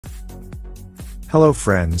Hello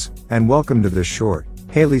friends, and welcome to this short,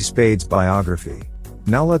 Haley Spades biography.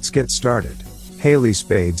 Now let's get started. Haley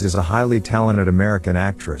Spades is a highly talented American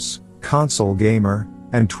actress, console gamer,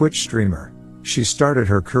 and Twitch streamer. She started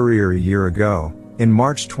her career a year ago, in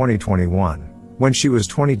March 2021, when she was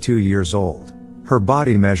 22 years old. Her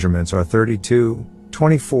body measurements are 32,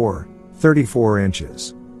 24, 34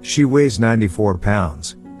 inches. She weighs 94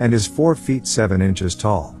 pounds, and is 4 feet 7 inches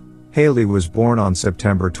tall. Haley was born on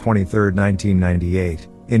September 23, 1998,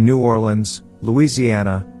 in New Orleans,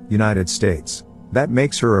 Louisiana, United States. That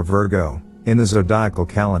makes her a Virgo, in the zodiacal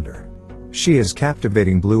calendar. She has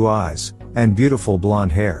captivating blue eyes, and beautiful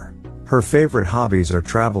blonde hair. Her favorite hobbies are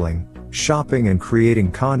traveling, shopping and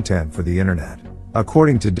creating content for the internet.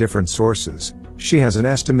 According to different sources, she has an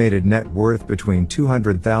estimated net worth between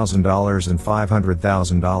 $200,000 and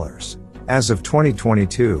 $500,000. As of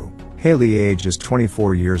 2022, Haley age is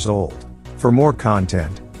 24 years old. For more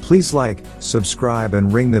content, please like, subscribe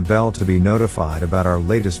and ring the bell to be notified about our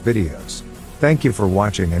latest videos. Thank you for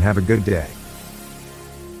watching and have a good day.